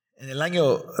En el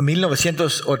año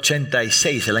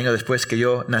 1986, el año después que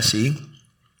yo nací,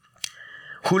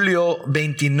 julio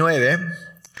 29,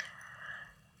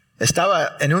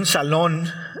 estaba en un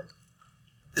salón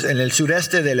en el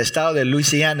sureste del estado de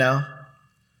Luisiana,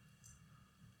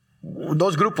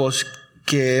 dos grupos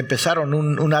que empezaron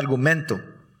un argumento.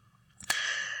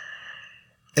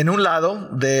 En un lado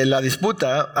de la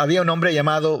disputa había un hombre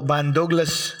llamado Van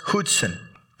Douglas Hudson.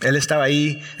 Él estaba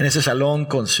ahí en ese salón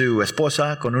con su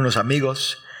esposa, con unos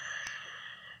amigos.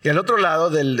 Y al otro lado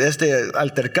de este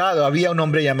altercado había un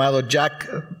hombre llamado Jack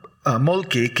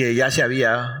Mulkey, que ya se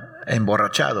había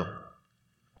emborrachado.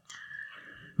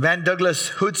 Van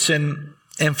Douglas Hudson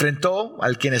enfrentó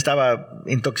al quien estaba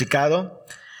intoxicado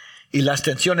y las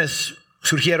tensiones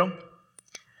surgieron.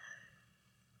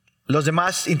 Los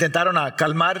demás intentaron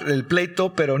calmar el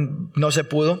pleito, pero no se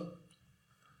pudo.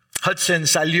 Hudson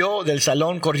salió del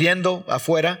salón corriendo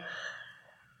afuera,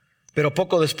 pero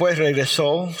poco después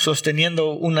regresó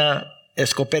sosteniendo una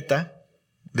escopeta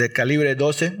de calibre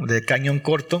 12, de cañón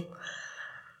corto,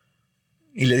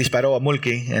 y le disparó a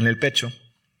Mulkey en el pecho,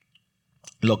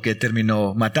 lo que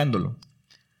terminó matándolo.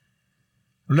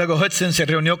 Luego Hudson se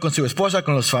reunió con su esposa,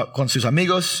 con sus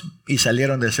amigos, y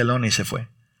salieron del salón y se fue.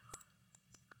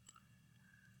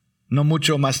 No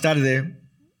mucho más tarde,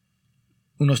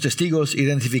 unos testigos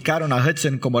identificaron a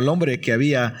Hudson como el hombre que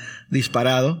había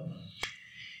disparado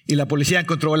y la policía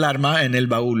encontró el arma en el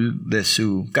baúl de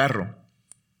su carro.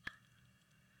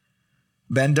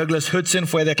 Van Douglas Hudson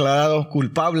fue declarado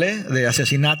culpable de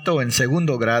asesinato en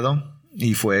segundo grado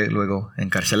y fue luego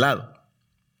encarcelado.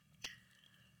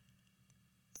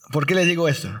 ¿Por qué les digo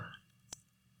esto?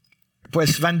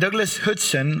 Pues Van Douglas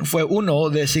Hudson fue uno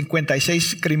de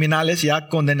 56 criminales ya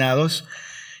condenados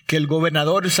que el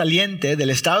gobernador saliente del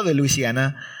estado de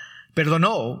Luisiana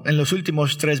perdonó en los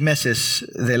últimos 3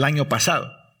 meses del año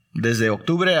pasado. Desde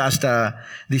octubre hasta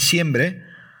diciembre,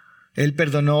 él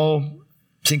perdonó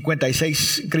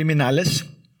 56 criminales.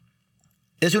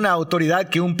 Es una autoridad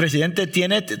que un presidente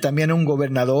tiene, también un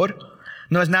gobernador.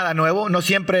 No es nada nuevo, no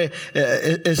siempre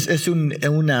es un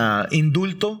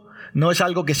indulto, no es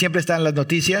algo que siempre está en las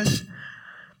noticias.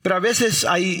 Pero a veces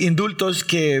hay indultos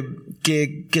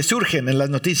que surgen en las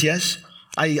noticias.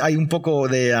 Hay un poco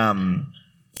de...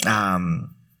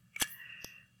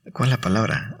 ¿cuál es la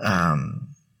palabra?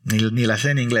 Ni la sé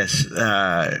en inglés.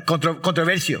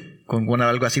 Controversio, cuando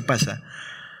algo así pasa.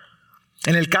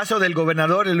 En el caso del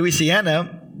gobernador de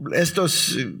Luisiana,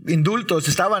 estos indultos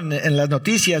estaban en las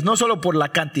noticias no solo por la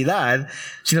cantidad,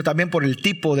 sino también por el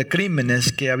tipo de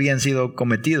crímenes que habían sido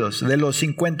cometidos. De los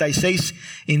 56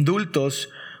 indultos,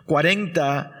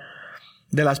 40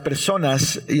 de las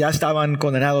personas ya estaban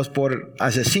condenados por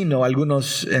asesino,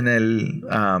 algunos en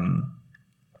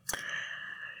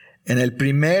el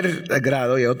primer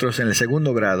grado y otros en el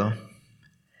segundo grado.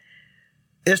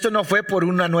 Esto no fue por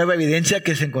una nueva evidencia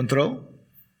que se encontró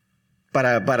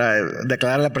para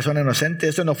declarar a la persona inocente.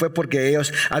 Esto no fue porque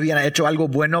ellos habían hecho algo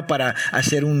bueno para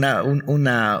hacer un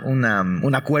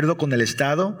acuerdo con el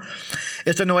Estado.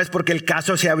 Esto no es porque el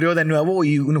caso se abrió de nuevo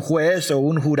y un juez o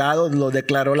un jurado lo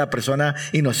declaró la persona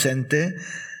inocente.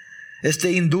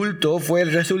 Este indulto fue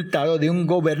el resultado de un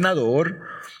gobernador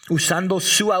usando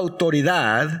su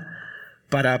autoridad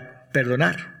para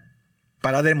perdonar,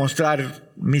 para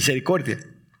demostrar misericordia.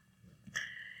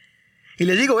 Y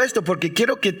le digo esto porque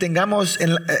quiero que tengamos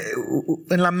en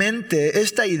la mente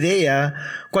esta idea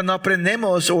cuando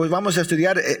aprendemos o vamos a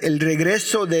estudiar el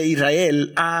regreso de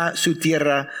Israel a su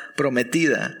tierra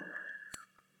prometida.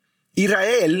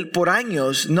 Israel por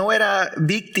años no era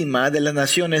víctima de las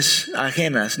naciones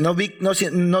ajenas,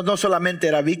 no solamente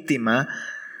era víctima,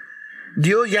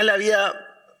 Dios ya le había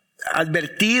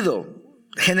advertido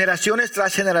generaciones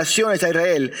tras generaciones a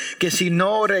Israel que si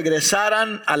no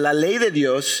regresaran a la ley de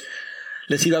Dios,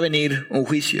 les iba a venir un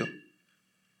juicio.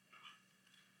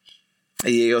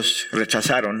 Y ellos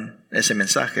rechazaron ese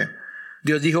mensaje.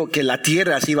 Dios dijo que la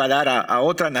tierra se iba a dar a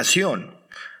otra nación.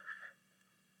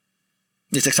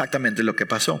 Y es exactamente lo que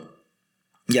pasó.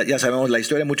 Ya sabemos la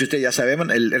historia, muchos de ustedes ya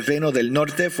saben, el reino del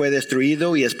norte fue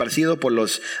destruido y esparcido por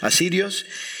los asirios.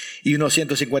 Y unos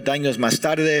 150 años más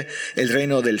tarde, el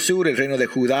reino del sur, el reino de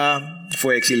Judá,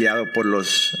 fue exiliado por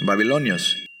los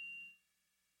babilonios.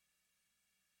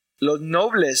 Los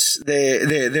nobles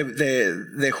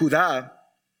de Judá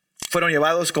fueron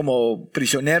llevados como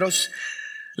prisioneros.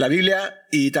 La Biblia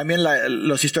y también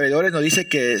los historiadores nos dicen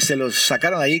que se los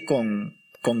sacaron ahí con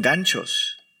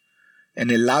ganchos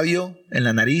en el labio, en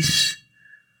la nariz.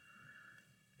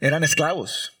 Eran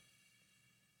esclavos.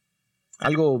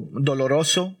 Algo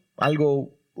doloroso,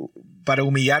 algo para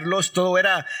humillarlos. Todo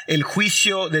era el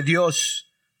juicio de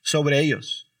Dios sobre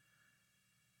ellos.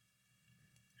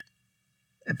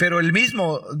 Pero el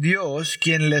mismo Dios,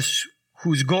 quien les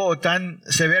juzgó tan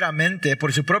severamente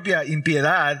por su propia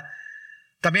impiedad,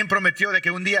 también prometió de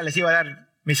que un día les iba a dar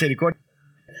misericordia.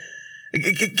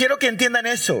 Quiero que entiendan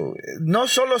eso. No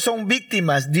solo son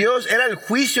víctimas, Dios era el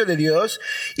juicio de Dios,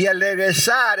 y al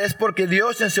regresar es porque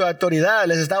Dios en su autoridad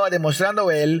les estaba demostrando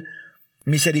a él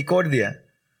misericordia.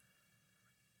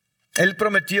 Él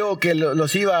prometió que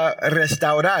los iba a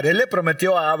restaurar. Él le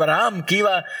prometió a Abraham que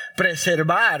iba a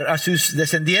preservar a sus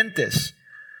descendientes.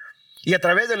 Y a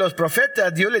través de los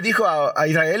profetas, Dios le dijo a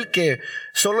Israel que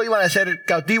solo iban a ser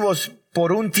cautivos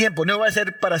por un tiempo, no iba a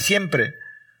ser para siempre.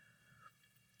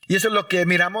 Y eso es lo que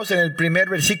miramos en el primer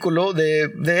versículo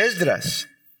de Esdras.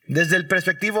 Desde el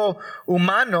perspectivo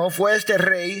humano, fue este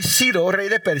rey, Ciro, rey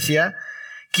de Persia,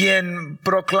 quien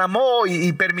proclamó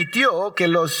y permitió que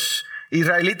los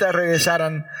israelitas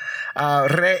regresaran a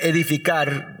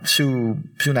reedificar su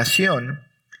nación.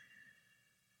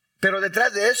 Pero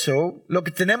detrás de eso, lo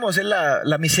que tenemos es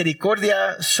la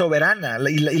misericordia soberana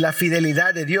y la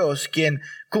fidelidad de Dios, quien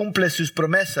cumple sus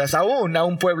promesas aún a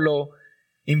un pueblo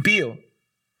impío.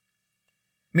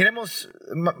 Miremos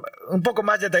un poco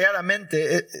más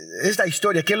detalladamente esta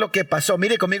historia. ¿Qué es lo que pasó?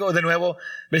 Mire conmigo de nuevo,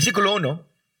 versículo 1.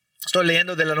 Estoy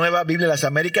leyendo de la Nueva Biblia de las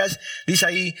Américas. Dice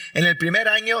ahí, en el primer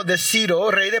año de Ciro,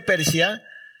 rey de Persia,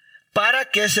 para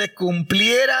que se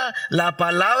cumpliera la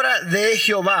palabra de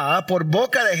Jehová por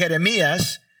boca de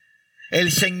Jeremías,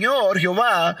 el Señor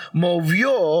Jehová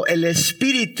movió el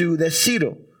espíritu de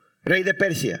Ciro, rey de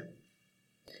Persia.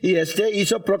 Y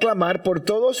hizo proclamar por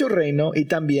todo su reino y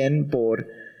también por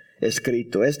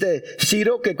escrito. Este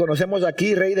Ciro que conocemos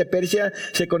aquí, rey de Persia,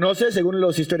 se conoce según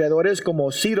los historiadores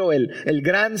como Ciro el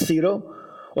gran Ciro,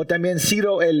 o también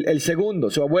Ciro el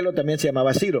segundo. Su abuelo también se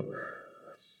llamaba Ciro.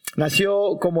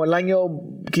 Nació como el año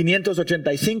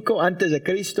 585 antes de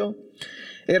Cristo.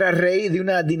 Era rey de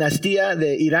una dinastía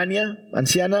de Irania,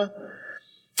 anciana.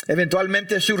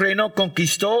 Eventualmente su reino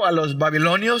conquistó a los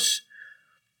babilonios,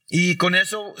 y con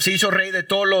eso se hizo rey de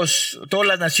todas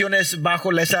las naciones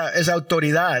bajo esa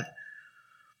autoridad.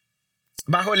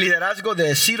 Bajo el liderazgo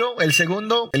de Ciro el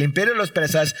segundo, el imperio de los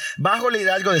persas, bajo el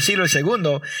liderazgo de Ciro el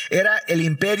segundo, era el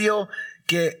imperio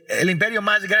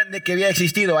más grande que había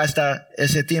existido hasta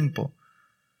ese tiempo.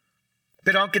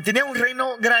 Pero aunque tenía un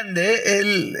reino grande,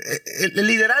 el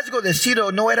liderazgo de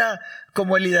Ciro no era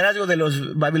como el liderazgo de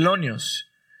los babilonios.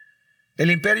 El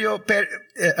imperio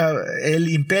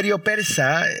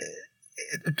persa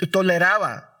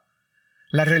toleraba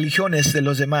las religiones de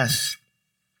los demás.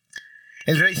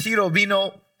 El rey Ciro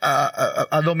vino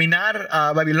a dominar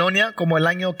a Babilonia como el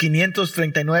año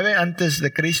 539 antes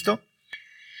de Cristo.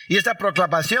 Y esta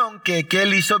proclamación que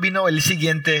él hizo vino el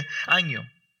siguiente año.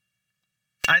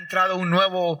 Ha entrado un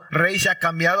nuevo rey, se ha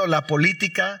cambiado la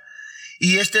política.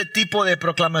 Y este tipo de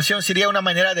proclamación sería una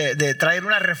manera de traer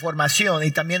una reformación y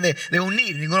también de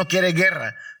unir. Ninguno quiere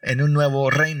guerra en un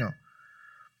nuevo reino.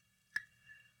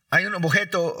 Hay un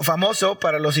objeto famoso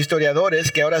para los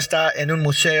historiadores que ahora está en un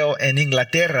museo en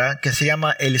Inglaterra que se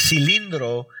llama el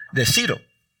cilindro de Ciro.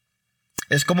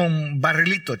 Es como un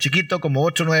barrilito chiquito, como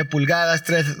 8 o 9 pulgadas,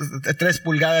 3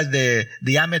 pulgadas de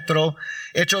diámetro,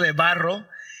 hecho de barro.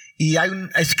 Y hay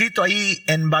escrito ahí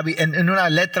en una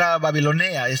letra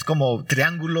babilonea, es como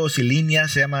triángulos y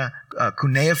líneas, se llama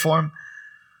cuneiform.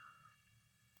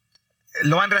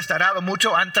 Lo han restaurado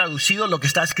mucho, han traducido lo que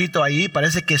está escrito ahí.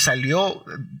 Parece que salió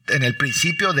en el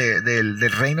principio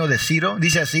del reino de Ciro.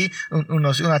 Dice así,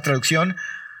 una traducción: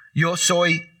 yo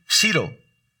soy Ciro,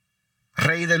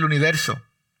 rey del universo,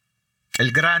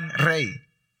 el gran rey,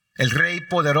 el rey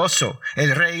poderoso,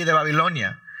 el rey de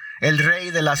Babilonia, el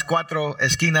rey de las 4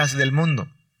 esquinas del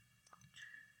mundo.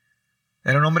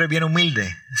 Era un hombre bien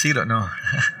humilde, Ciro, no.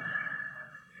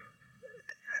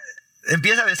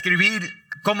 Empieza a describir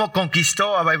cómo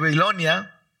conquistó a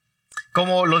Babilonia,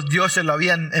 cómo los dioses lo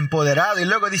habían empoderado. Y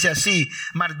luego dice así: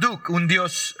 Marduk, un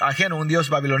dios ajeno, un dios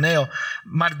babiloneo,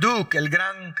 Marduk, el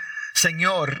gran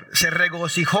señor, se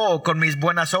regocijó con mis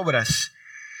buenas obras.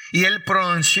 Y él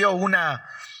pronunció una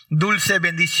dulce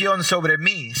bendición sobre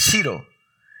mí, Ciro,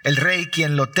 el rey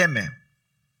quien lo teme,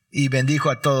 y bendijo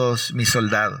a todos mis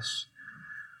soldados.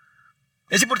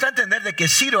 Es importante entender de que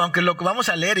Ciro, aunque lo que vamos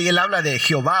a leer y él habla de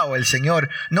Jehová o el Señor,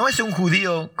 no es un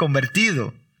judío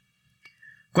convertido.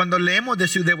 Cuando leemos de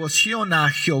su devoción a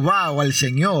Jehová o al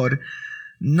Señor,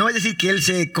 no es decir que él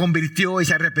se convirtió y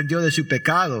se arrepintió de su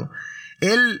pecado.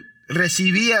 Él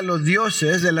recibía a los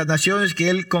dioses de las naciones que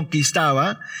él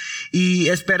conquistaba y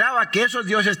esperaba que esos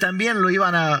dioses también lo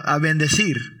iban a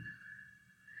bendecir.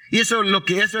 Y eso es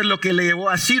lo que le llevó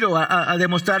a Ciro a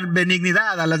demostrar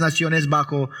benignidad a las naciones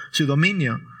bajo su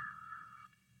dominio.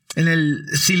 En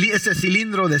este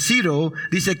cilindro de Ciro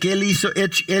dice que él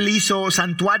hizo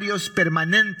santuarios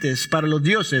permanentes para los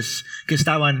dioses que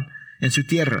estaban en su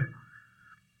tierra.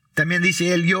 También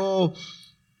dice él, yo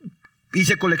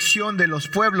hice colección de los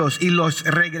pueblos y los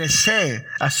regresé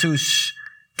a sus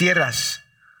tierras.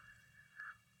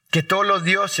 Que todos los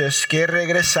dioses que he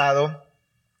regresado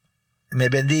me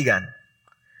bendigan.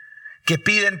 Que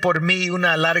piden por mí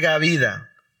una larga vida.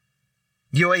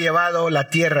 Yo he llevado la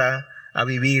tierra a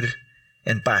vivir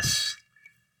en paz.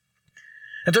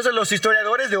 Entonces los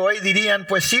historiadores de hoy dirían,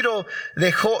 pues Ciro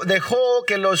dejó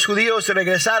que los judíos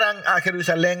regresaran a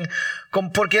Jerusalén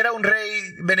porque era un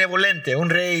rey benevolente, un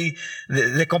rey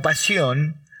de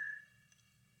compasión.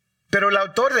 Pero el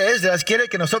autor de Esdras quiere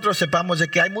que nosotros sepamos de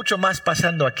que hay mucho más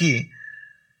pasando aquí.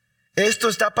 Esto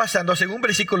está pasando, según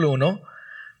versículo 1,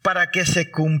 para que se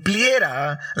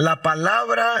cumpliera la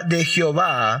palabra de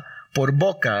Jehová por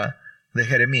boca de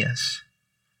Jeremías.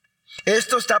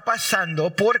 Esto está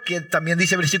pasando porque, también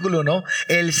dice versículo 1,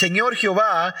 el Señor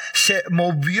Jehová se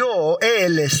movió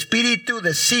el espíritu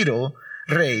de Ciro,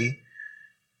 rey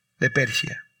de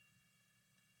Persia.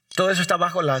 Todo eso está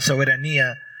bajo la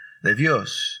soberanía de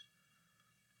Dios.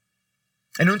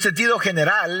 En un sentido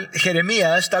general,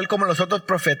 Jeremías, tal como los otros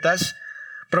profetas,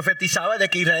 profetizaba de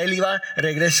que Israel iba a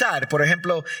regresar. Por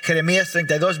ejemplo, Jeremías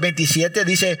 32:27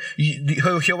 dice,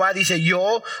 Jehová dice,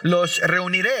 yo los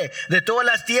reuniré de todas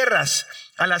las tierras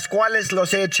a las cuales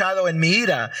los he echado en mi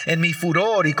ira, en mi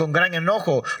furor y con gran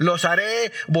enojo. Los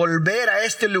haré volver a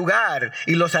este lugar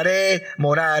y los haré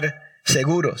morar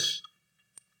seguros.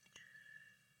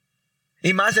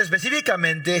 Y más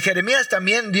específicamente, Jeremías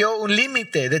también dio un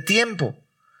límite de tiempo.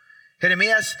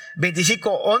 Jeremías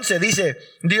 25:11 dice,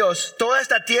 Dios, toda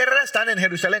esta tierra está en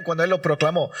Jerusalén cuando él lo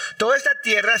proclamó. Toda esta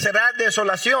tierra será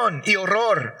desolación y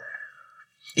horror.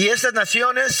 Y estas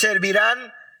naciones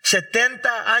servirán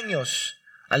 70 años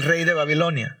al rey de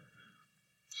Babilonia.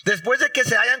 Después de que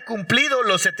se hayan cumplido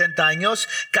los 70 años,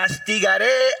 castigaré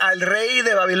al rey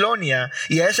de Babilonia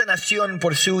y a esa nación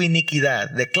por su iniquidad,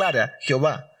 declara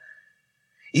Jehová.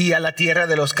 Y a la tierra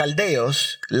de los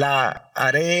caldeos la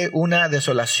haré una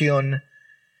desolación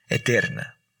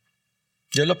eterna.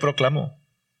 Dios lo proclamó.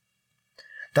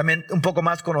 También un poco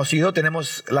más conocido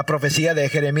tenemos la profecía de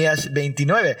Jeremías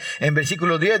 29. En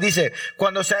versículo 10 dice,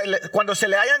 cuando se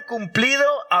le hayan cumplido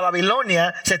a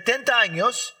Babilonia 70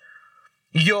 años,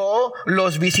 yo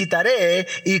los visitaré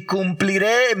y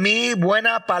cumpliré mi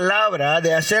buena palabra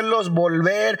de hacerlos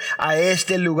volver a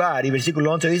este lugar. Y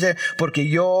versículo 11 dice, porque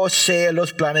yo sé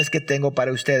los planes que tengo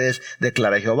para ustedes,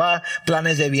 declara Jehová,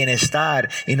 planes de bienestar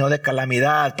y no de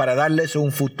calamidad, para darles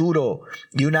un futuro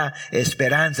y una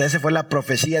esperanza. Esa fue la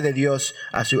profecía de Dios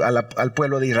al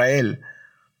pueblo de Israel.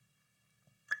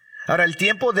 Ahora, el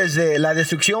tiempo desde la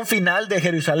destrucción final de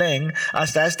Jerusalén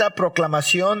hasta esta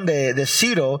proclamación de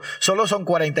Ciro solo son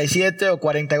 47 o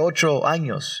 48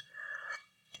 años.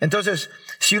 Entonces,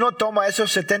 si uno toma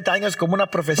esos 70 años como una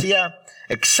profecía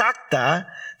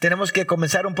exacta, tenemos que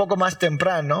comenzar un poco más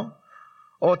temprano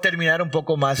o terminar un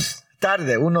poco más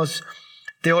tarde. Unos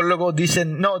teólogos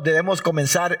dicen, no, debemos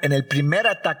comenzar en el primer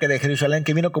ataque de Jerusalén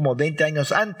que vino como 20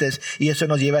 años antes y eso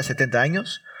nos lleva a 70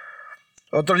 años.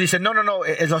 Otros dicen, no,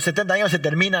 los 70 años se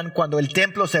terminan cuando el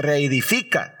templo se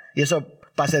reedifica. Y eso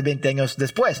pasa 20 años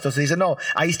después. Entonces dicen, no,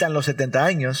 ahí están los 70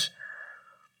 años.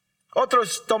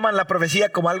 Otros toman la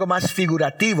profecía como algo más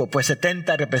figurativo, pues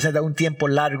 70 representa un tiempo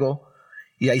largo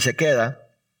y ahí se queda.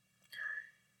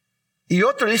 Y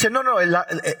otros dicen, no,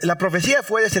 la profecía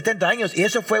fue de 70 años y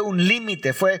eso fue un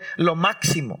límite, fue lo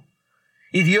máximo.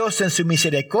 Y Dios en su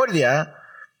misericordia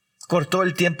cortó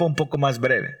el tiempo un poco más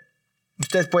breve.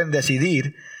 Ustedes pueden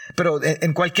decidir, pero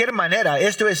en cualquier manera,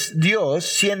 esto es Dios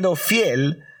siendo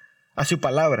fiel a su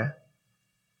palabra.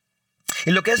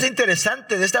 Y lo que es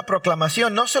interesante de esta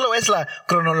proclamación no solo es la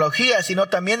cronología, sino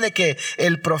también de que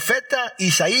el profeta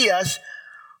Isaías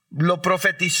lo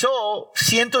profetizó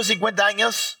 150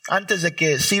 años antes de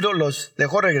que Ciro los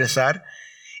dejó regresar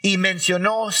y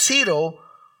mencionó Ciro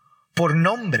por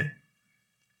nombre.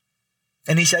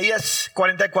 En Isaías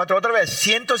 44, otra vez,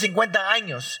 150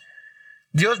 años.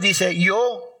 Dios dice,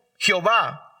 yo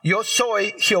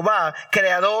soy Jehová,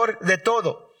 creador de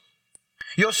todo.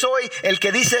 Yo soy el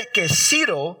que dice que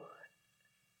Ciro,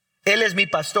 él es mi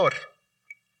pastor.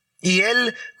 Y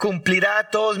él cumplirá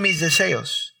todos mis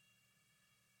deseos.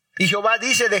 Y Jehová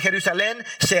dice de Jerusalén,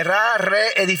 será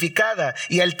reedificada.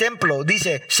 Y el templo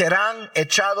dice, serán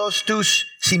echados tus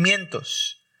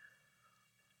cimientos.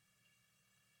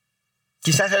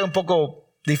 Quizás sea un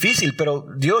poco difícil, pero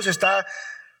Dios está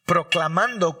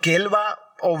proclamando que él va a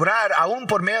obrar aún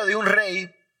por medio de un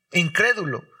rey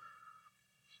incrédulo.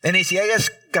 En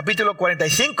Isaías capítulo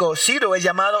 45, Ciro es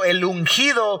llamado el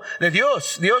ungido de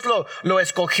Dios. Dios lo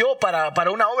escogió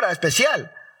para una obra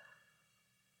especial.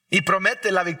 Y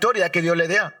promete la victoria que Dios le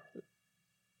dé.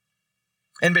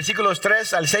 En versículos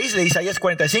 3 al 6 de Isaías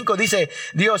 45 dice,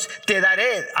 Dios, te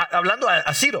daré, hablando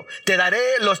a Ciro, te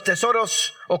daré los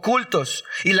tesoros ocultos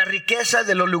y las riquezas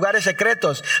de los lugares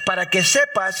secretos, para que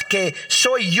sepas que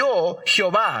soy yo,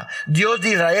 Jehová, Dios de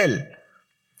Israel,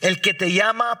 el que te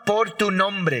llama por tu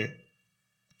nombre.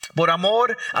 Por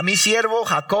amor a mi siervo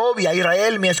Jacob y a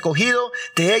Israel, mi escogido,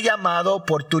 te he llamado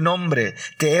por tu nombre,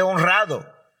 te he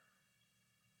honrado,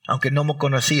 aunque no me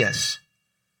conocías.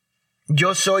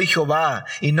 Yo soy Jehová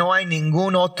y no hay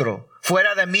ningún otro.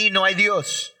 Fuera de mí no hay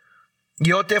Dios.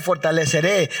 Yo te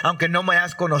fortaleceré, aunque no me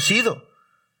has conocido,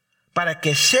 para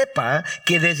que sepa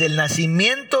que desde el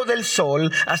nacimiento del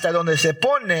sol hasta donde se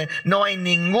pone, no hay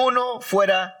ninguno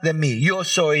fuera de mí. Yo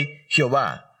soy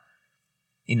Jehová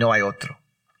y no hay otro.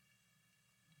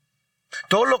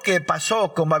 Todo lo que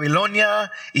pasó con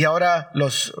Babilonia y ahora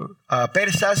los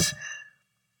persas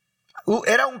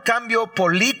era un cambio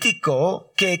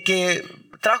político que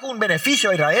trajo un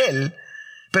beneficio a Israel,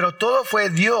 pero todo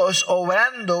fue Dios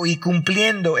obrando y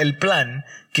cumpliendo el plan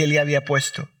que le había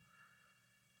puesto.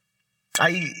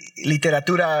 Hay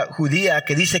literatura judía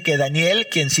que dice que Daniel,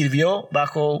 quien sirvió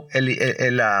bajo el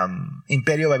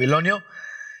imperio babilonio,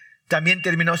 también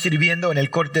terminó sirviendo en el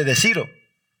corte de Ciro.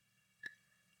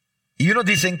 Y unos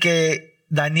dicen que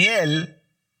Daniel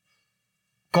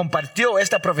compartió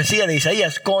esta profecía de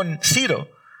Isaías con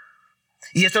Ciro.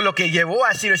 Y esto es lo que llevó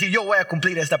a Ciro a decir, yo voy a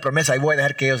cumplir esta promesa y voy a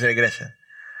dejar que ellos regresen.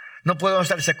 No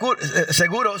podemos estar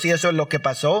seguros si eso es lo que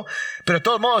pasó, pero de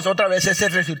todos modos, otra vez es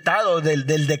el resultado del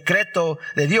decreto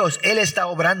de Dios. Él está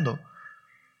obrando.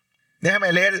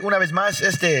 Déjame leer una vez más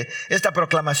esta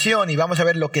proclamación y vamos a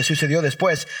ver lo que sucedió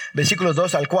después. Versículos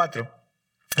 2 al 4.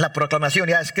 La proclamación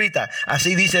ya escrita.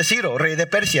 Así dice Ciro, rey de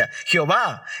Persia: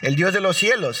 Jehová, el Dios de los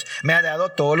cielos, me ha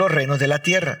dado todos los reinos de la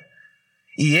tierra.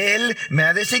 Y él me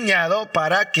ha diseñado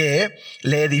para que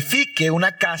le edifique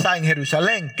una casa en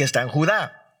Jerusalén, que está en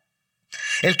Judá.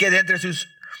 El que de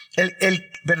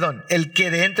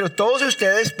entre todos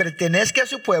ustedes pertenezca a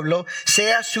su pueblo,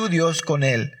 sea su Dios con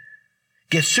él.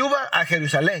 Que suba a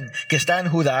Jerusalén, que está en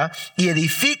Judá, y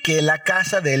edifique la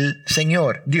casa del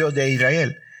Señor, Dios de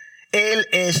Israel. Él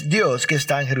es Dios que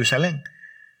está en Jerusalén.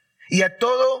 Y a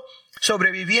todo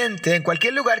sobreviviente en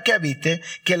cualquier lugar que habite,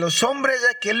 que los hombres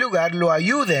de aquel lugar lo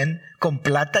ayuden con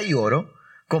plata y oro,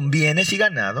 con bienes y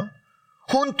ganado,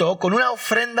 junto con una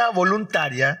ofrenda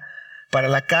voluntaria para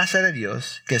la casa de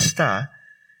Dios que está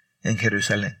en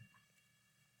Jerusalén.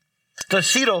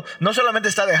 Entonces Ciro no solamente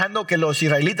está dejando que los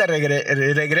israelitas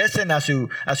regresen a su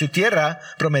tierra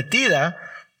prometida,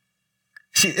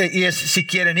 si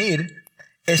quieren ir,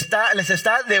 les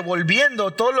está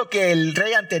devolviendo todo lo que el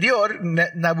rey anterior,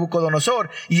 Nabucodonosor,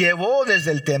 llevó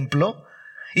desde el templo,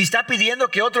 y está pidiendo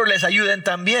que otros les ayuden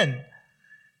también.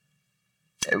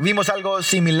 Vimos algo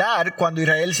similar cuando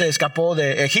Israel se escapó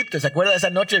de Egipto. ¿Se acuerda?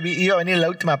 Esa noche iba a venir la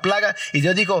última plaga y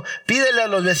Dios dijo, pídele a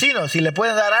los vecinos si le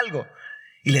pueden dar algo.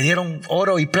 Y le dieron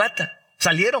oro y plata.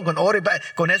 Salieron con oro y plata.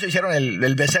 Con eso hicieron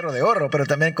el becerro de oro, pero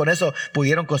también con eso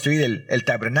pudieron construir el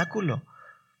tabernáculo.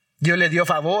 Dios le dio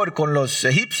favor con los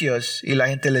egipcios y la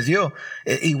gente les dio.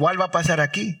 Igual va a pasar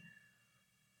aquí.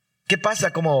 ¿Qué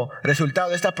pasa como resultado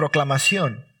de esta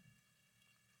proclamación?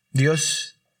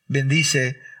 Dios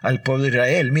bendice al pueblo de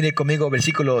Israel. Mire conmigo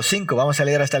versículo 5. Vamos a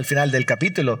leer hasta el final del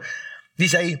capítulo.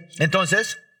 Dice ahí,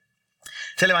 entonces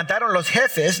se levantaron los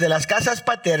jefes de las casas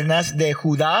paternas de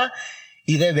Judá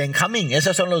y de Benjamín.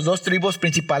 Esas son las dos tribus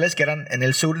principales que eran en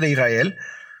el sur de Israel.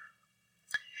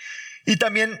 Y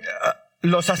también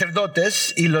los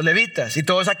sacerdotes y los levitas y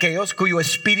todos aquellos cuyo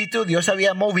espíritu Dios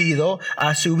había movido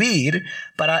a subir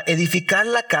para edificar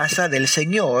la casa del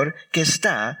Señor que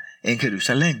está en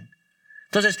Jerusalén.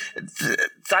 Entonces,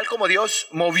 tal como Dios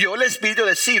movió el espíritu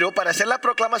de Ciro para hacer la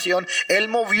proclamación, Él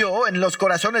movió en los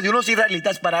corazones de unos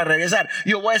israelitas para regresar.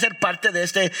 Yo voy a ser parte de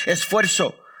este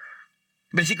esfuerzo.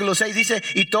 Versículo 6 dice,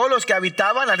 y todos los que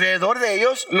habitaban alrededor de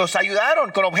ellos los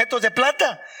ayudaron con objetos de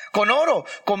plata, con oro,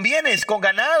 con bienes, con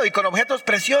ganado y con objetos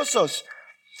preciosos,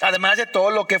 además de todo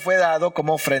lo que fue dado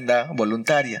como ofrenda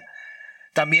voluntaria.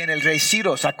 También el rey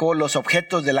Ciro sacó los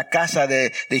objetos de la casa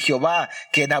de Jehová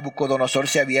que Nabucodonosor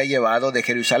se había llevado de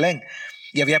Jerusalén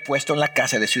y había puesto en la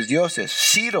casa de sus dioses.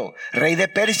 Ciro, rey de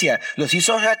Persia, los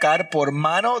hizo sacar por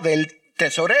mano del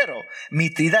tesorero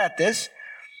Mitridates,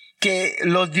 que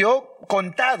los dio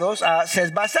contados a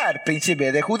Sesbazar,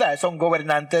 príncipe de Judá. Son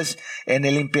gobernantes en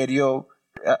el imperio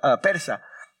persa.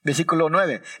 Versículo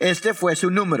 9. Este fue su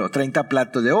número: 30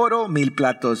 platos de oro, 1000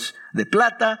 platos de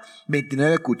plata,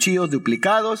 29 cuchillos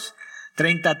duplicados,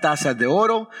 30 tazas de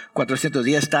oro,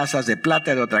 410 tazas de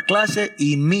plata de otra clase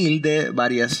y 1000 de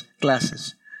varias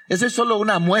clases. Esa es solo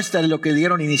una muestra de lo que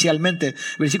dieron inicialmente.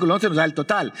 Versículo 11 nos da el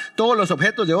total. Todos los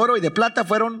objetos de oro y de plata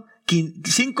fueron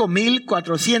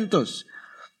 5400.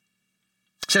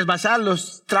 Sesbazar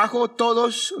los trajo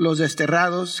todos los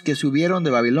desterrados que subieron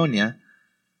de Babilonia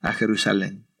a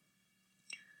Jerusalén.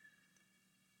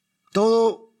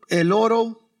 Todo el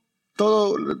oro,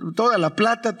 toda la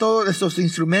plata, todos estos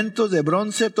instrumentos de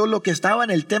bronce, todo lo que estaba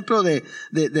en el templo de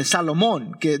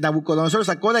Salomón, que Nabucodonosor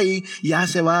sacó de ahí, ya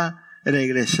se va a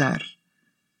regresar.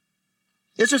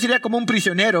 Eso sería como un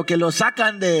prisionero que lo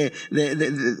sacan que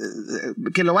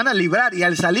lo van a librar, y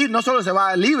al salir no solo se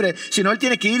va libre, sino él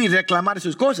tiene que ir y reclamar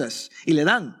sus cosas y le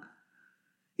dan.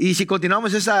 Y si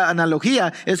continuamos esa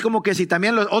analogía, es como que si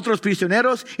también los otros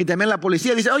prisioneros y también la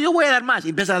policía dice, yo voy a dar más, y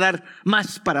empieza a dar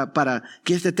más para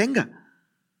que éste tenga.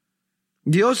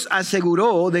 Dios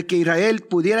aseguró de que Israel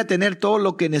pudiera tener todo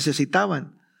lo que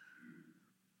necesitaban.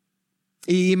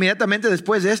 Y inmediatamente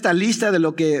después de esta lista de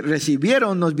lo que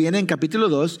recibieron, nos viene en capítulo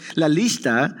 2 la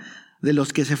lista de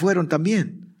los que se fueron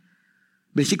también.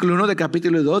 Versículo 1 de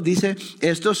capítulo 2 dice,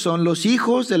 estos son los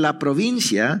hijos de la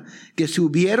provincia que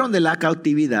subieron de la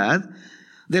cautividad,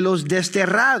 de los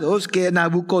desterrados que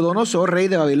Nabucodonosor, rey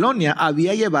de Babilonia,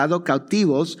 había llevado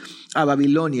cautivos a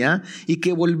Babilonia y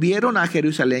que volvieron a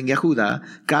Jerusalén y a Judá,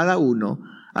 cada uno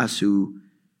a su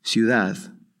ciudad.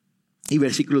 Y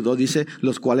versículo 2 dice,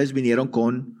 los cuales vinieron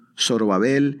con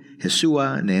Zorobabel,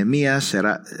 Jesúa, Nehemías,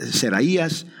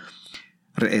 Seraías,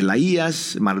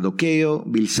 Elaías, Mardoqueo,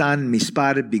 Bilsán,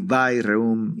 Mispar, Bigbai,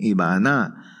 Reum y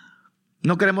Baaná.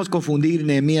 No queremos confundir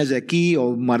Nehemías de aquí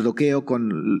o Mardoqueo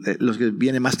con los que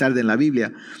vienen más tarde en la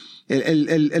Biblia.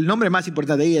 El nombre más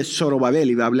importante de ahí es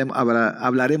Zorobabel, y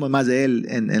hablaremos más de él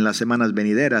en las semanas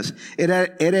venideras. Él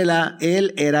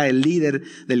era el líder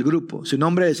del grupo. Su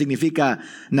nombre significa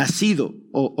nacido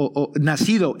o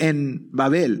nacido en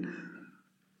Babel.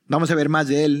 Vamos a ver más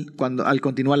de él al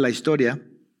continuar la historia.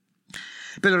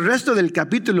 Pero el resto del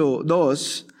capítulo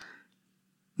 2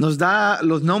 nos da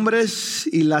los nombres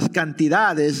y las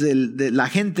cantidades de la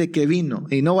gente que vino.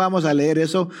 Y no vamos a leer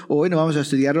eso hoy, no vamos a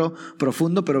estudiarlo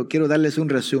profundo, pero quiero darles un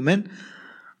resumen.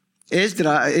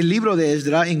 El libro de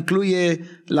Esdra incluye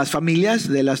las familias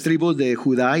de las tribus de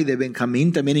Judá y de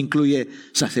Benjamín. También incluye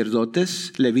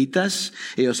sacerdotes, levitas.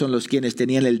 Ellos son los quienes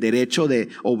tenían el derecho de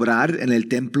obrar en el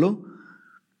templo.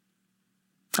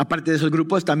 Aparte de esos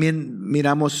grupos, también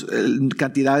miramos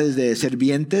cantidades de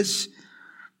sirvientes.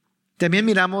 También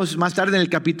miramos más tarde en el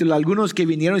capítulo algunos que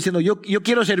vinieron diciendo, yo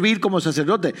quiero servir como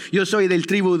sacerdote. Yo soy del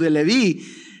tribu de Leví,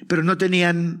 pero no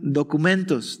tenían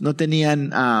documentos, no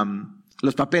tenían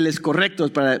los papeles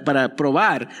correctos para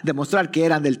probar, demostrar que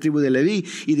eran del tribu de Leví.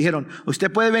 Y dijeron,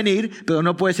 usted puede venir, pero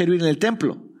no puede servir en el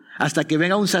templo hasta que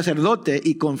venga un sacerdote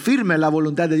y confirme la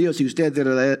voluntad de Dios si usted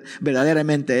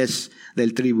verdaderamente es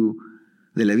del tribu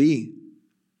de Leví.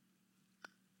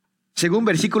 Según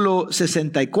versículo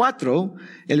 64,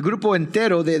 el grupo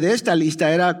entero de esta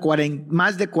lista era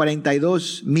más de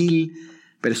 42,000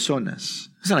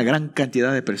 personas. Es una gran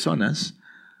cantidad de personas.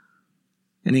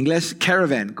 En inglés,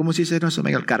 caravan. ¿Cómo se dice en nuestro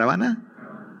amigo?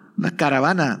 ¿Caravana? Una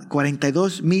caravana,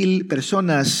 42,000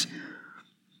 personas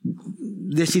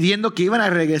decidiendo que iban a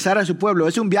regresar a su pueblo.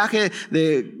 Es un viaje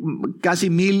de casi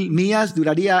 1000 millas,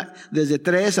 duraría desde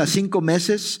 3 a 5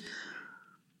 meses.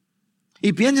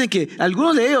 Y piensen que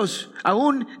algunos de ellos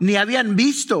aún ni habían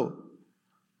visto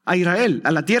a Israel,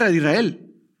 a la tierra de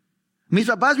Israel. Mis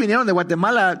papás vinieron de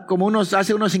Guatemala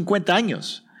hace unos 50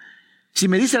 años. Si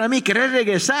me dicen a mí querer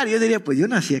regresar, yo diría, pues yo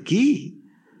nací aquí.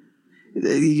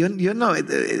 Yo no,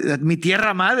 mi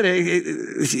tierra madre,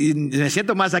 me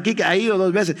siento más aquí que ha ido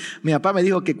 2 veces. Mi papá me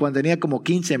dijo que cuando tenía como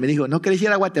 15, me dijo, ¿no querés ir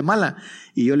a Guatemala?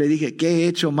 Y yo le dije, ¿qué he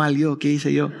hecho mal yo? ¿Qué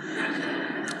hice yo?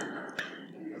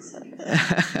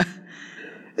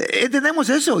 Entendemos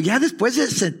eso, ya después de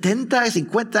 70,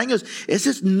 50 años,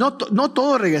 no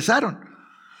todos regresaron.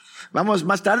 Vamos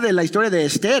más tarde en la historia de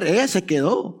Esther, ella se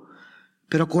quedó.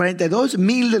 Pero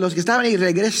 42,000 de los que estaban ahí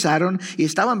regresaron y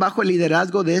estaban bajo el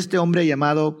liderazgo de este hombre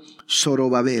llamado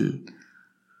Zorobabel.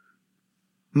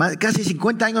 Casi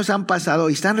 50 años han pasado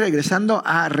y están regresando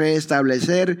a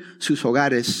restablecer sus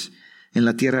hogares en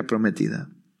la tierra prometida.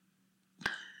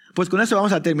 Pues con eso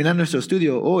vamos a terminar nuestro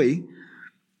estudio hoy.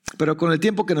 Pero con el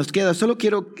tiempo que nos queda, solo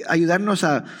quiero ayudarnos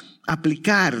a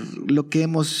aplicar lo que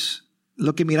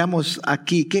miramos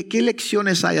aquí. ¿Qué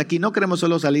lecciones hay aquí? No queremos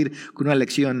solo salir con una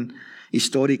lección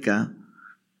histórica.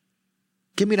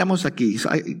 ¿Qué miramos aquí?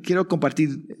 Quiero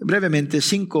compartir brevemente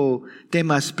 5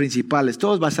 temas principales,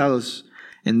 todos basados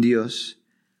en Dios.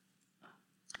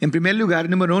 En primer lugar,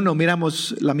 número 1,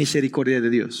 miramos la misericordia de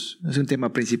Dios. Es un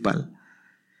tema principal.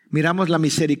 Miramos la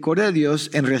misericordia de Dios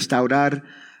en restaurar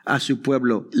a su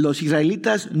pueblo. Los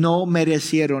israelitas no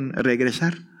merecieron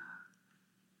regresar.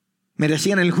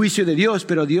 Merecían el juicio de Dios,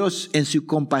 pero Dios en su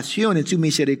compasión, en su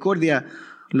misericordia,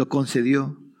 lo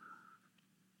concedió.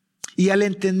 Y al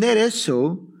entender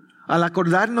eso, al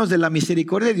acordarnos de la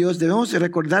misericordia de Dios, debemos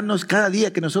recordarnos cada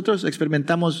día que nosotros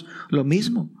experimentamos lo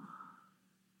mismo.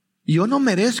 Yo no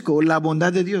merezco la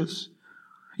bondad de Dios.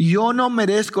 Yo no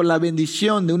merezco la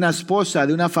bendición de una esposa,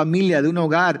 de una familia, de un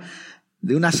hogar,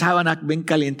 de una sábana bien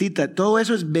calientita. Todo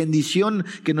eso es bendición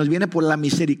que nos viene por la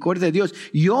misericordia de Dios.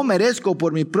 Yo merezco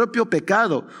por mi propio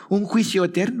pecado un juicio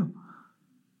eterno.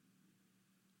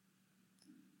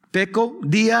 Peco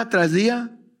día tras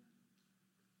día,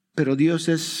 pero Dios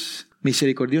es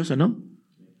misericordioso, ¿no?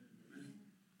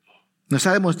 Nos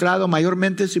ha demostrado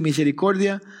mayormente su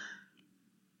misericordia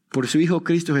por su Hijo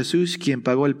Cristo Jesús, quien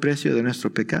pagó el precio de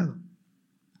nuestro pecado.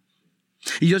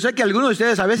 Y yo sé que algunos de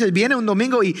ustedes a veces vienen un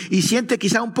domingo y siente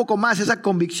quizá un poco más esa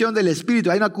convicción del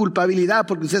Espíritu. Hay una culpabilidad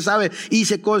porque usted sabe,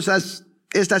 hice cosas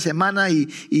esta semana y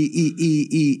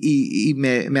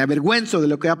me avergüenzo de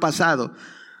lo que ha pasado.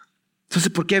 Entonces,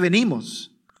 ¿por qué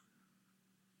venimos?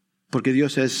 Porque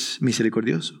Dios es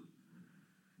misericordioso.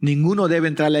 Ninguno debe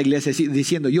entrar a la iglesia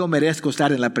diciendo, yo merezco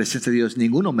estar en la presencia de Dios.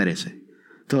 Ninguno merece.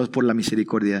 Todo es por la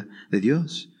misericordia de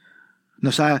Dios.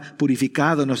 Nos ha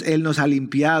purificado, Él nos ha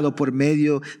limpiado por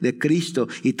medio de Cristo.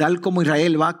 Y tal como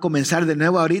Israel va a comenzar de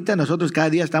nuevo ahorita, nosotros cada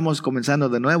día estamos comenzando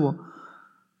de nuevo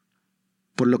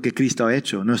por lo que Cristo ha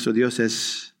hecho. Nuestro Dios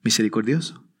es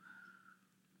misericordioso.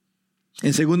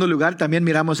 En segundo lugar, también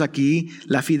miramos aquí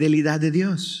la fidelidad de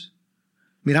Dios.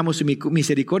 Miramos su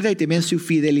misericordia y también su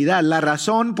fidelidad. La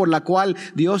razón por la cual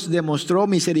Dios demostró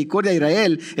misericordia a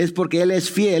Israel es porque Él es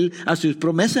fiel a sus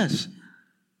promesas.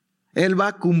 Él va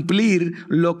a cumplir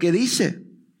lo que dice.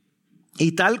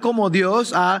 Y tal como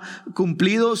Dios ha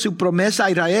cumplido su promesa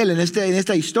a Israel en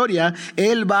esta historia,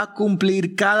 Él va a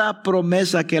cumplir cada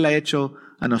promesa que Él ha hecho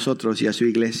a nosotros y a su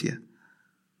iglesia.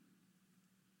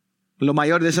 Lo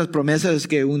mayor de esas promesas es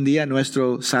que un día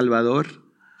nuestro Salvador,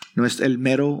 el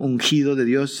mero ungido de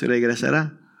Dios,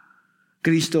 regresará.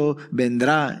 Cristo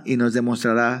vendrá y nos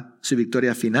demostrará su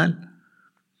victoria final.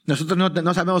 Nosotros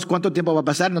no sabemos cuánto tiempo va a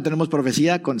pasar, no tenemos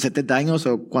profecía con 70 años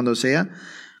o cuando sea,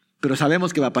 pero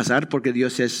sabemos que va a pasar porque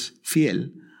Dios es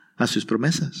fiel a sus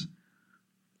promesas.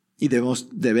 Y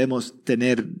debemos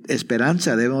tener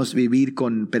esperanza, debemos vivir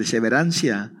con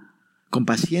perseverancia, con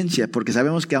paciencia, porque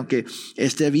sabemos que aunque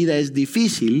esta vida es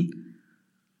difícil,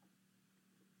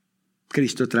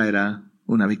 Cristo traerá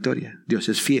una victoria. Dios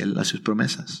es fiel a sus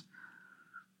promesas.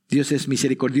 Dios es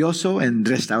misericordioso en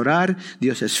restaurar.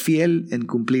 Dios es fiel en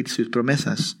cumplir sus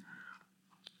promesas.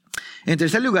 En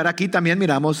tercer lugar, aquí también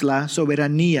miramos la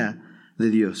soberanía de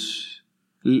Dios.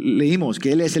 Leímos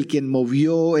que Él es el quien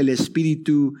movió el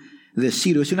espíritu de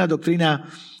Ciro. Es una doctrina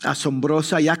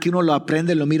asombrosa, ya que uno lo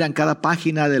aprende, lo mira en cada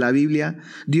página de la Biblia.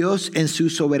 Dios en su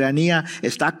soberanía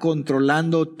está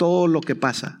controlando todo lo que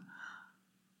pasa.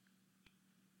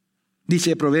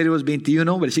 Dice Proverbios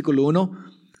 21, versículo 1,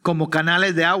 como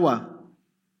canales de agua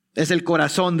es el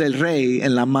corazón del rey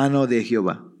en la mano de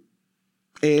Jehová.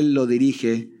 Él lo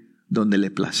dirige donde le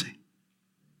place.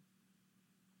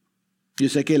 Yo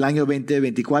sé que el año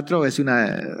 2024 es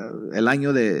el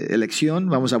año de elección.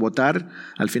 Vamos a votar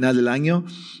al final del año.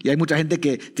 Y hay mucha gente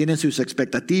que tiene sus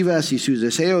expectativas y sus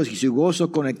deseos y su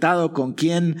gozo conectado con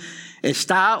quién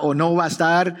está o no va a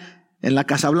estar en la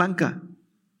Casa Blanca.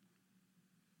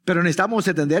 Pero necesitamos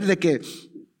entender de que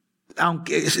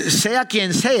aunque sea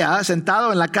quien sea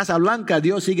sentado en la Casa Blanca,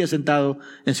 Dios sigue sentado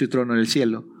en su trono en el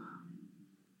cielo.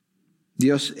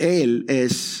 Dios, Él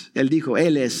dijo,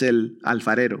 Él es el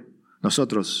alfarero,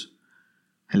 nosotros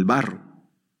el barro.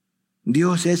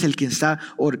 Dios es el quien está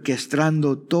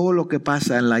orquestando todo lo que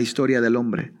pasa en la historia del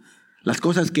hombre. Las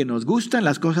cosas que nos gustan,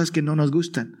 las cosas que no nos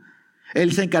gustan.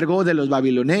 Él se encargó de los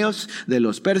babilonios, de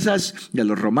los persas, de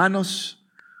los romanos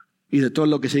y de todo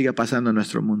lo que sigue pasando en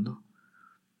nuestro mundo.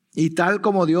 Y tal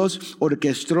como Dios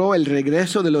orquestó el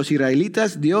regreso de los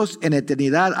israelitas, Dios en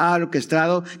eternidad ha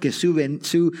orquestado que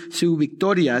su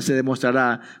victoria se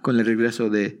demostrará con el regreso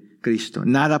de Cristo.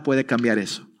 Nada puede cambiar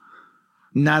eso.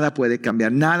 Nada puede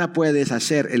cambiar. Nada puede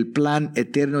deshacer el plan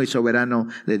eterno y soberano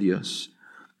de Dios.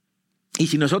 Y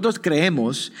si nosotros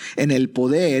creemos en el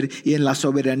poder y en la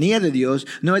soberanía de Dios,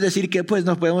 no es decir que pues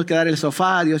nos podemos quedar en el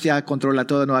sofá, Dios ya controla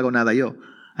todo, no hago nada yo.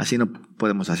 Así no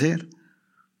podemos hacer.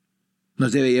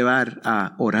 Nos debe llevar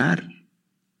a orar,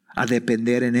 a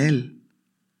depender en Él.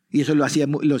 Y eso lo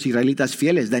hacían los israelitas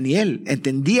fieles. Daniel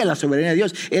entendía la soberanía de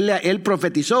Dios. Él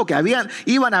profetizó que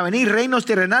iban a venir reinos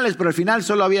terrenales, pero al final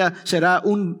solo será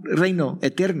un reino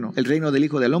eterno, el reino del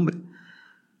Hijo del Hombre.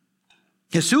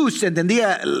 Jesús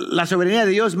entendía la soberanía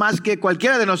de Dios más que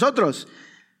cualquiera de nosotros.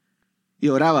 Y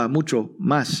oraba mucho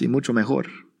más y mucho mejor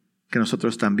que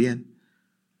nosotros también.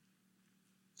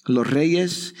 Los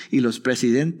reyes y los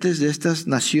presidentes de estas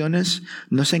naciones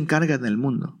no se encargan del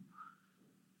mundo.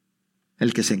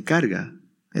 El que se encarga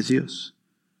es Dios,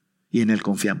 y en Él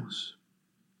confiamos.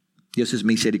 Dios es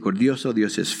misericordioso,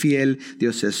 Dios es fiel,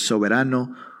 Dios es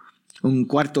soberano. Un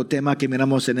cuarto tema que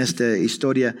miramos en esta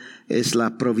historia es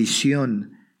la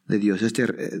provisión de Dios.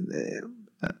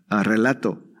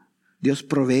 Relato. Dios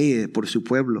provee por su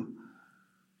pueblo.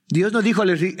 Dios nos dijo a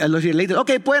los israelitas,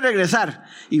 ok, pueden regresar.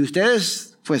 Y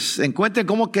ustedes pues encuentren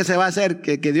cómo que se va a hacer,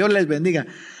 que Dios les bendiga.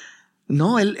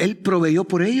 No, Él proveyó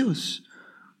por ellos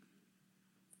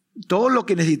todo lo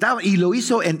que necesitaban, y lo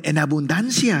hizo en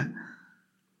abundancia.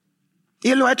 Y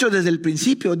Él lo ha hecho desde el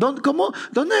principio. ¿Dónde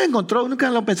encontró? Nunca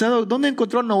lo han pensado. ¿Dónde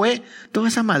encontró Noé toda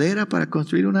esa madera para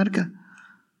construir un arca?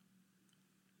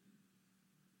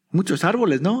 Muchos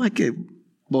árboles, ¿no? Hay que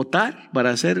botar para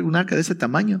hacer un arca de ese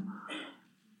tamaño.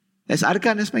 ¿Es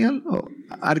arca en español? ¿O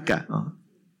arca? Oh.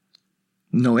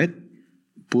 Noé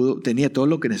tenía todo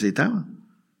lo que necesitaba.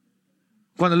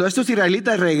 Cuando estos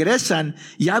israelitas regresan,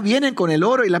 ya vienen con el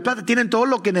oro y la plata, tienen todo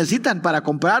lo que necesitan para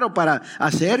comprar o para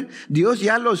hacer. Dios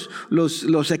ya los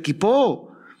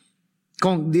equipó.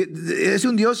 Es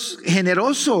un Dios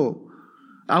generoso.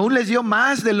 Aún les dio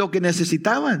más de lo que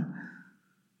necesitaban.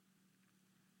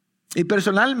 Y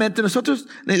personalmente nosotros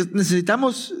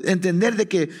necesitamos entender de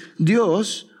que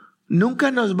Dios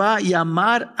nunca nos va a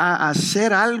llamar a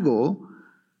hacer algo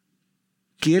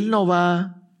que Él no va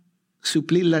a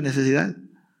suplir la necesidad.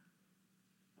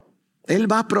 Él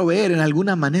va a proveer en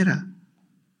alguna manera.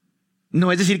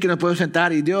 No es decir que nos podemos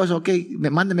sentar y Dios, ok,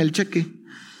 mándeme el cheque.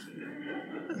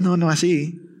 No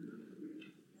así.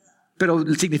 Pero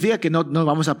significa que no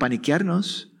vamos a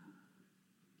paniquearnos.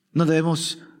 No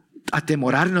debemos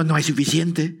atemorarnos, no hay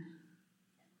suficiente.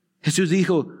 Jesús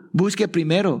dijo, busque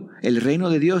primero el reino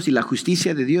de Dios y la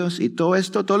justicia de Dios, y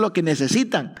todo lo que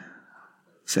necesitan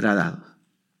será dado.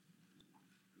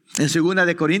 En 2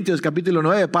 de Corintios capítulo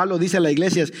 9, Pablo dice a las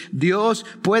iglesias, Dios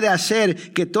puede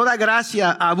hacer que toda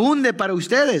gracia abunde para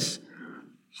ustedes,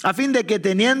 a fin de que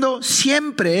teniendo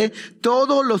siempre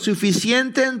todo lo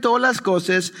suficiente en todas las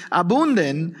cosas,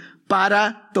 abunden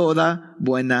para toda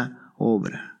buena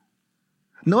obra.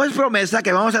 No es promesa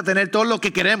que vamos a tener todo lo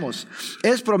que queremos.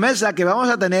 Es promesa que vamos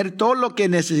a tener todo lo que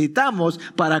necesitamos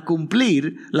para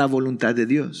cumplir la voluntad de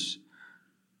Dios.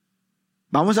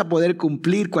 Vamos a poder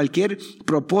cumplir cualquier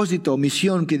propósito o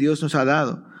misión que Dios nos ha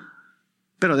dado.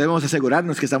 Pero debemos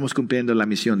asegurarnos que estamos cumpliendo la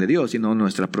misión de Dios y no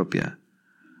nuestros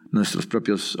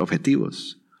propios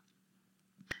objetivos.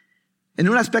 En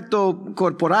un aspecto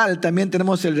corporal también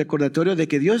tenemos el recordatorio de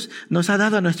que Dios nos ha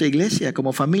dado a nuestra iglesia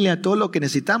como familia todo lo que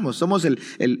necesitamos. Somos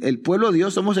el pueblo de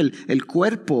Dios, somos el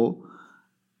cuerpo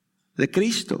de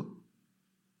Cristo.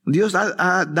 Dios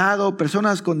ha dado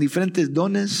personas con diferentes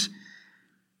dones.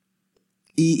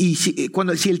 Y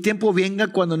si el tiempo venga,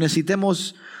 cuando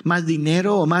necesitemos más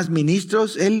dinero o más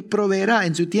ministros, Él proveerá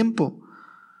en su tiempo.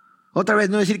 Otra vez,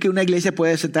 no decir que una iglesia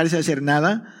puede sentarse a hacer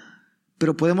nada,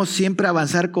 pero podemos siempre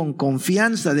avanzar con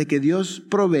confianza de que Dios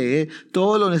provee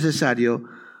todo lo necesario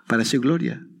para su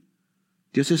gloria.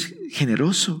 Dios es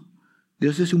generoso.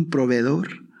 Dios es un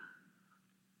proveedor.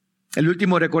 El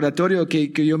último recordatorio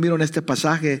que yo miro en este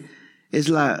pasaje es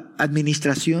la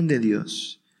administración de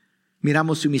Dios.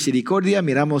 Miramos su misericordia,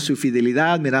 miramos su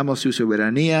fidelidad, miramos su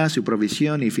soberanía, su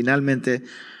provisión y finalmente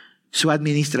su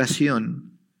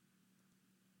administración.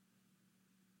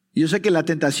 Yo sé que la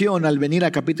tentación al venir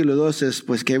a capítulo 2 es,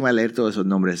 pues, ¿qué voy a leer todos esos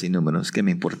nombres y números? ¿Qué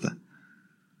me importa?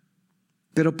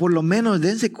 Pero por lo menos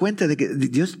dense cuenta de que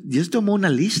Dios tomó una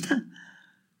lista.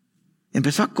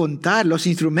 Empezó a contar, los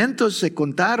instrumentos se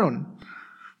contaron.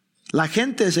 La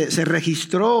gente se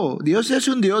registró. Dios es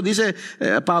un Dios, dice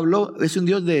Pablo, es un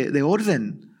Dios de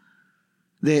orden,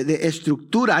 de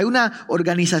estructura. Hay una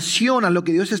organización a lo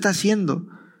que Dios está haciendo.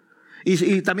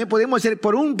 Y también podemos decir,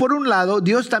 por un lado,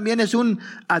 Dios también es un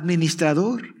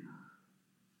administrador.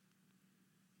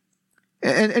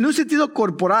 En un sentido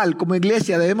corporal, como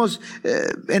iglesia, debemos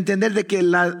entender de que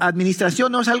la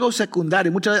administración no es algo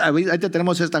secundario. Ahorita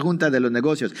tenemos esta junta de los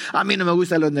negocios. A mí no me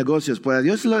gustan los negocios. Pues a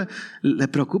Dios le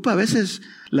preocupa a veces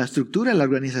la estructura, la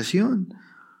organización.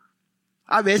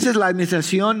 A veces la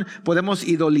administración podemos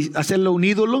hacerlo un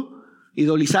ídolo,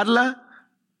 idolizarla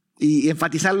y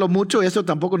enfatizarlo mucho, eso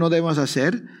tampoco no debemos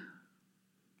hacer.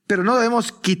 Pero no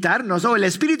debemos quitarnos. El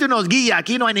Espíritu nos guía.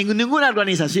 Aquí no hay ninguna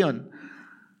organización.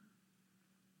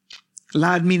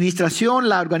 La administración,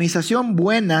 la organización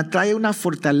buena trae una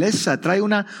fortaleza, trae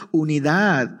una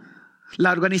unidad.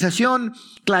 La organización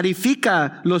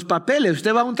clarifica los papeles.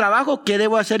 Usted va a un trabajo, ¿qué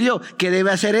debo hacer yo? ¿Qué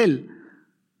debe hacer él?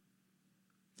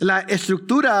 La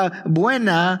estructura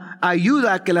buena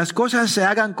ayuda a que las cosas se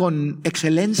hagan con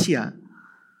excelencia.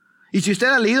 Y si usted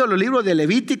ha leído los libros de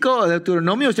Levítico o de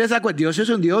Deuteronomio, usted sabe que Dios es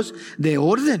un Dios de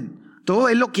orden. Todo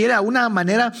Él lo quiere a una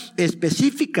manera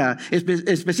específica,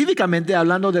 específicamente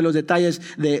hablando de los detalles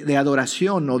de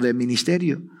adoración o de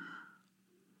ministerio.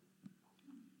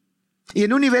 Y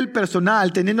en un nivel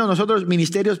personal, teniendo nosotros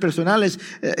ministerios personales,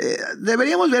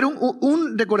 deberíamos ver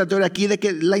un recordatorio aquí de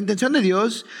que la intención de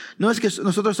Dios no es que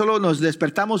nosotros solo nos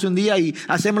despertamos un día y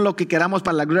hacemos lo que queramos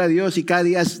para la gloria de Dios y cada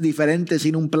día es diferente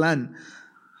sin un plan.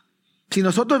 Si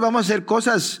nosotros vamos a hacer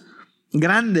cosas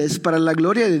grandes para la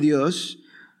gloria de Dios,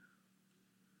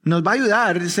 nos va a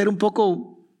ayudar a ser un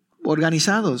poco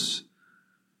organizados.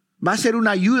 Va a ser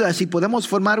una ayuda si podemos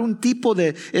formar un tipo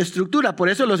de estructura. Por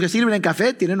eso los que sirven en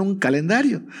café tienen un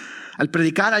calendario. Al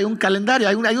predicar hay un calendario,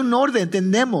 hay un orden,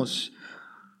 entendemos.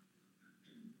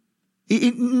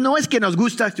 Y no es que nos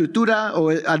gusta estructura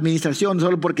o administración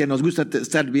solo porque nos gusta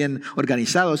estar bien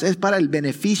organizados. Es para el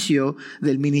beneficio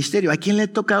del ministerio. ¿A quién le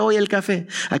toca hoy el café?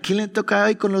 ¿A quién le toca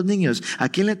hoy con los niños? ¿A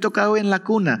quién le toca hoy en la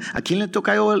cuna? ¿A quién le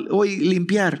toca hoy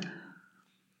limpiar?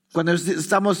 Cuando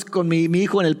estamos con mi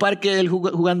hijo en el parque, él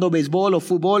jugando béisbol o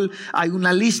fútbol, hay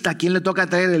una lista. ¿A quién le toca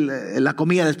traer la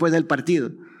comida después del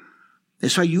partido?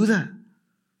 Eso ayuda.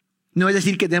 No es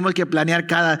decir que tenemos que planear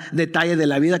cada detalle de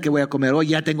la vida que voy a comer. Hoy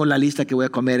ya tengo la lista que voy a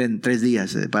comer en 3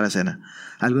 días para cena.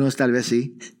 Algunos tal vez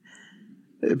sí.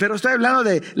 Pero estoy hablando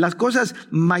de las cosas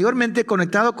mayormente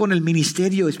conectadas con el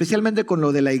ministerio, especialmente con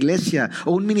lo de la iglesia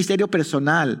o un ministerio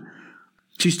personal.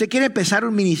 Si usted quiere empezar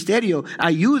un ministerio,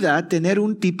 ayuda a tener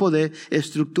un tipo de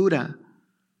estructura.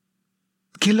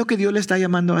 ¿Qué es lo que Dios le está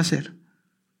llamando a hacer?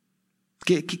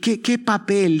 ¿Qué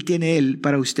papel tiene Él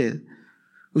para usted?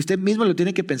 Usted mismo lo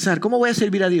tiene que pensar. ¿Cómo voy a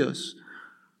servir a Dios?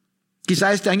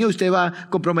 Quizá este año usted va a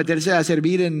comprometerse a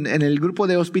servir en el grupo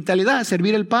de hospitalidad,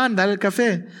 servir el pan, dar el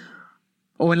café.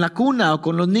 O en la cuna, o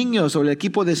con los niños, o el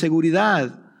equipo de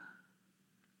seguridad.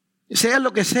 Sea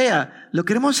lo que sea, lo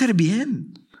queremos hacer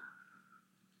bien.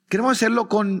 Queremos hacerlo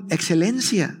con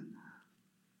excelencia.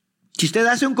 Si usted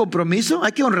hace un compromiso,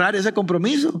 hay que honrar ese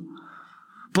compromiso.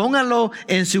 Pónganlo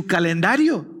en su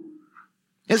calendario.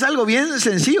 Es algo bien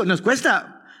sencillo, nos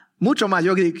cuesta mucho más,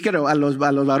 yo quiero a los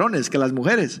varones que a las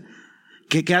mujeres.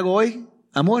 ¿Qué hago hoy?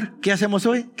 Amor, ¿qué hacemos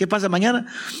hoy? ¿Qué pasa mañana?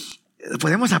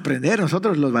 Podemos aprender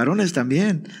nosotros los varones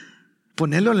también.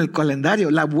 Ponerlo en el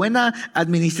calendario. La buena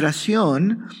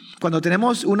administración, cuando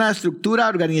tenemos una estructura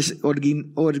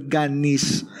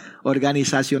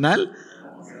organizacional,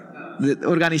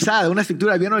 organizada, una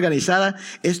estructura bien organizada,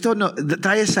 esto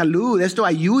trae salud, esto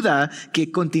ayuda a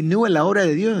que continúe la obra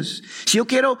de Dios. Si yo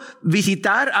quiero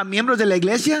visitar a miembros de la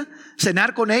iglesia,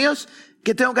 cenar con ellos,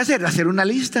 ¿qué tengo que hacer? Hacer una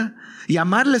lista,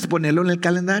 llamarles, ponerlo en el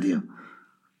calendario.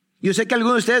 Yo sé que a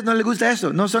algunos de ustedes no les gusta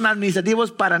eso, no son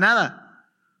administrativos para nada.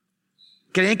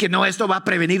 Creen que no, esto va a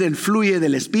prevenir el fluye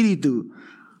del Espíritu.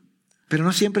 Pero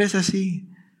no siempre es así.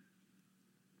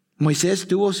 Moisés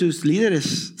tuvo sus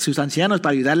líderes, sus ancianos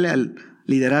para ayudarle a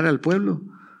liderar al pueblo.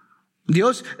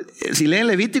 Dios, si leen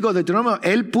Levítico, Deuteronomio,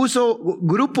 Él puso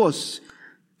grupos,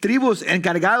 tribus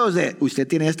encargados de, usted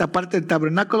tiene esta parte del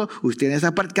tabernáculo, usted tiene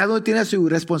esta parte, cada uno tiene su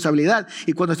responsabilidad.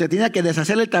 Y cuando usted tenía que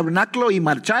deshacer el tabernáculo y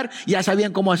marchar, ya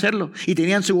sabían cómo hacerlo. Y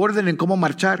tenían su orden en cómo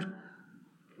marchar.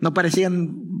 No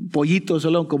parecían pollitos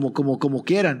solo como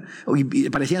quieran,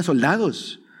 parecían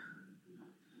soldados.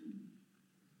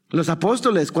 Los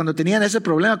apóstoles, cuando tenían ese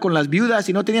problema con las viudas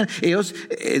y no tenían, ellos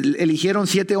eligieron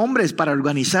 7 hombres para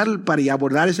organizar, para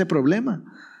abordar ese problema.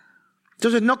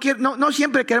 Entonces no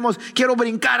siempre quiero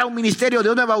brincar a un ministerio,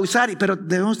 Dios me va a usar, pero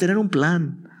debemos tener un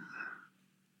plan.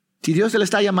 Si Dios le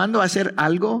está llamando a hacer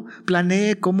algo,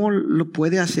 planee cómo lo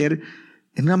puede hacer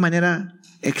en una manera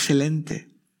excelente.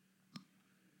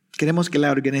 Queremos que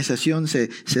la organización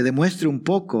se demuestre un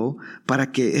poco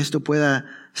para que esto pueda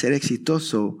ser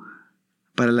exitoso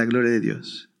para la gloria de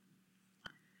Dios.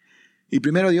 Y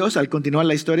primero Dios, al continuar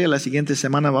la historia, la siguiente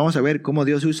semana vamos a ver cómo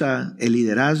Dios usa el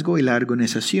liderazgo y la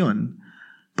organización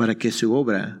para que su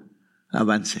obra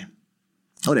avance.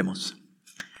 Oremos.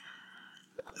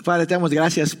 Padre, te damos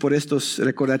gracias por estos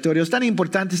recordatorios tan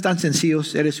importantes, tan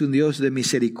sencillos. Eres un Dios de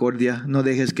misericordia. No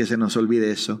dejes que se nos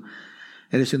olvide eso.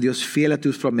 Eres un Dios fiel a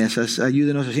tus promesas.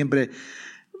 Ayúdenos a siempre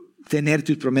tener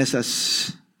tus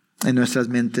promesas en nuestras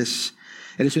mentes.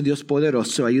 Eres un Dios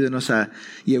poderoso. Ayúdanos a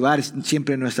llevar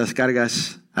siempre nuestras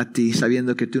cargas a ti,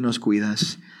 sabiendo que tú nos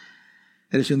cuidas.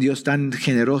 Eres un Dios tan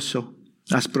generoso.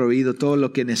 Has proveído todo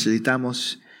lo que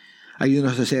necesitamos.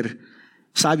 Ayúdanos a ser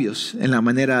sabios en la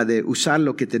manera de usar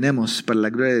lo que tenemos para la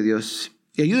gloria de Dios.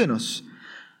 Y ayúdanos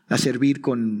a servir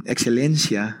con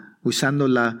excelencia, usando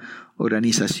la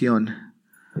organización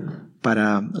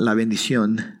para la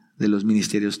bendición de los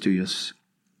ministerios tuyos.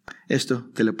 Esto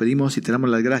te lo pedimos y te damos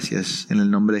las gracias en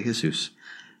el nombre de Jesús.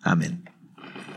 Amén.